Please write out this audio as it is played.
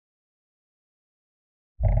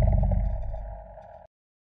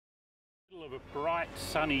middle of a bright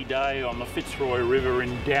sunny day on the Fitzroy River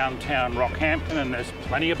in downtown Rockhampton, and there's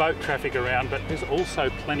plenty of boat traffic around, but there's also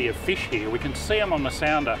plenty of fish here. We can see them on the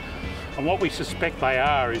sounder, and what we suspect they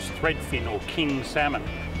are is threadfin or king salmon.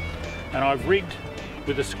 And I've rigged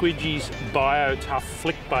with a Squidgies BIO Tough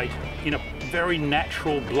Flickbait in a very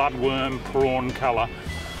natural bloodworm prawn colour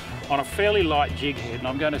on a fairly light jig head, and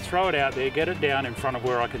I'm going to throw it out there, get it down in front of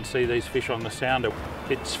where I can see these fish on the sounder.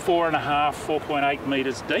 It's 4.8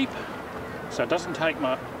 metres deep, so it doesn't take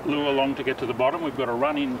my lure long to get to the bottom. We've got a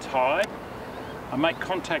run-in tide. I make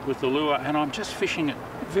contact with the lure and I'm just fishing it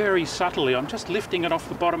very subtly. I'm just lifting it off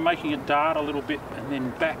the bottom, making it dart a little bit, and then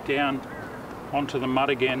back down onto the mud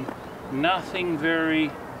again. Nothing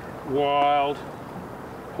very wild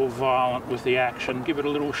or violent with the action. Give it a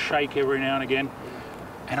little shake every now and again.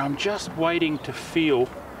 And I'm just waiting to feel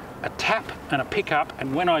a tap and a pickup,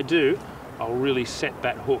 and when I do, I'll really set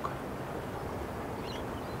that hook.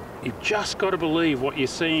 You've just got to believe what you're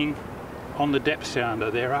seeing on the depth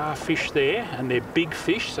sounder. There are fish there, and they're big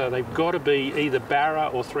fish, so they've got to be either barra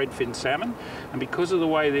or threadfin salmon. And because of the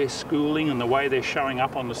way they're schooling and the way they're showing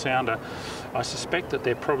up on the sounder, I suspect that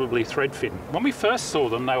they're probably threadfin. When we first saw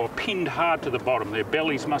them, they were pinned hard to the bottom. Their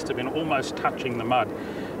bellies must have been almost touching the mud.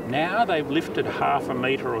 Now they've lifted half a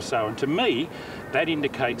metre or so, and to me that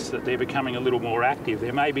indicates that they're becoming a little more active.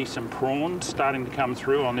 There may be some prawns starting to come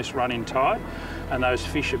through on this run-in tide, and those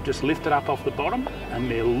fish have just lifted up off the bottom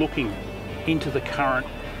and they're looking into the current,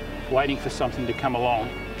 waiting for something to come along.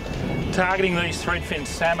 Targeting these threadfin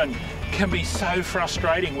salmon can be so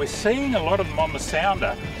frustrating. We're seeing a lot of them on the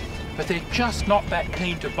sounder, but they're just not that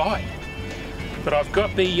keen to bite. But I've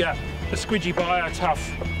got the Squidgie BIO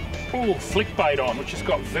Tough Flickbait on, which has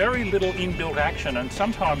got very little inbuilt action, and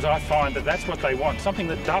sometimes I find that that's what they want, something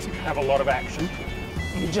that doesn't have a lot of action.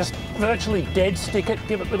 You just virtually dead stick it,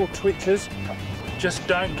 give it little twitches, just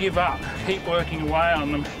don't give up, keep working away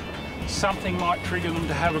on them. Something might trigger them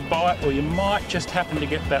to have a bite, or you might just happen to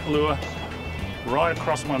get that lure right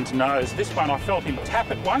across one's nose. This one I felt him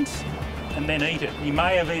tap it once and then eat it. He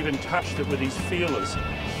may have even touched it with his feelers.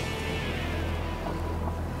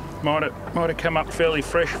 Might have come up fairly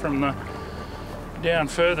fresh from the down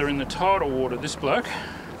further in the tidal water, this bloke.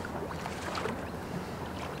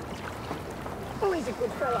 Oh, he's a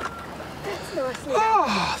good fella. That's nice.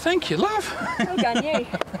 Oh, thank you, love. Well done, you.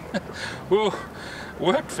 Well,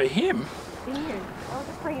 worked for him. Didn't you? I'll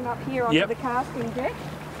just bring him up here onto the casting deck.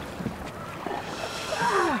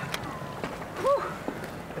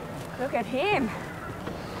 Look at him.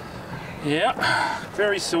 Yeah,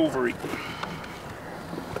 very silvery.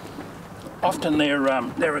 Often they're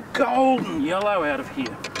a golden yellow out of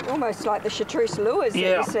here. Almost like the chartreuse lures that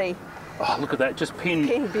you see. Oh, look at that, just pinned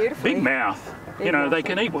beautifully. Big mouth. You know, they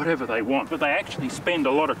can eat whatever they want, but they actually spend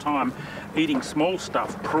a lot of time eating small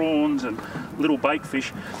stuff, prawns and little bait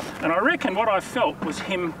fish. And I reckon what I felt was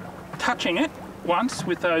him touching it once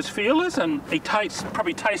with those feelers, and he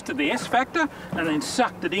probably tasted the S factor and then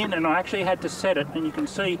sucked it in, and I actually had to set it, and you can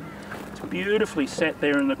see it's beautifully set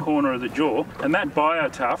there in the corner of the jaw. And that BIO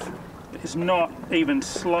Tough is not even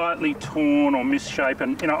slightly torn or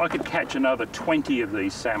misshapen. You know, I could catch another 20 of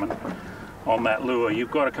these salmon on that lure.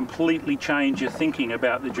 You've got to completely change your thinking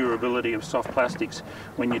about the durability of soft plastics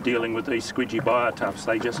when you're dealing with these Squidgie BIO Toughs.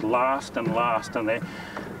 They just last and last, and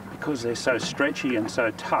because they're so stretchy and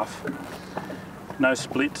so tough. No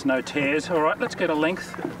splits, no tears. All right, let's get a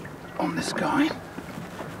length on this guy.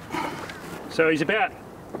 So he's about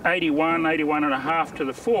 81 and a half to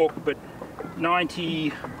the fork, but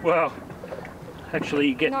 90, well, actually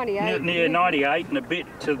you get 98, near 98 and a bit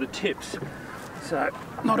to the tips. So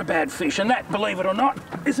not a bad fish, and that, believe it or not,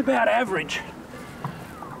 is about average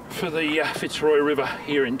for the Fitzroy River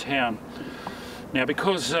here in town. Now,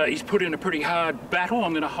 because he's put in a pretty hard battle,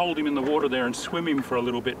 I'm going to hold him in the water there and swim him for a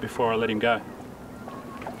little bit before I let him go.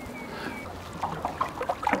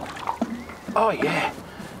 Oh yeah,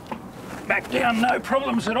 back down, no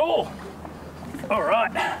problems at all. All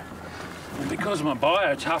right, and because my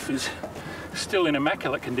BIO Tough is still in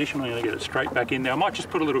immaculate condition, I'm going to get it straight back in there. I might just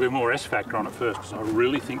put a little bit more S factor on it first, because I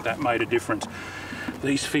really think that made a difference.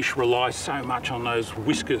 These fish rely so much on those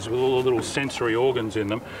whiskers with all the little sensory organs in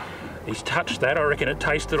them. He's touched that, I reckon it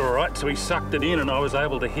tasted all right, so he sucked it in and I was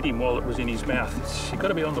able to hit him while it was in his mouth. You've got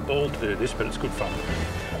to be on the ball to do this, but it's good fun.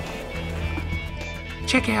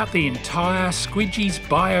 Check out the entire Squidgies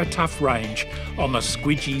BIO Tough range on the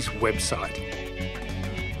Squidgies website.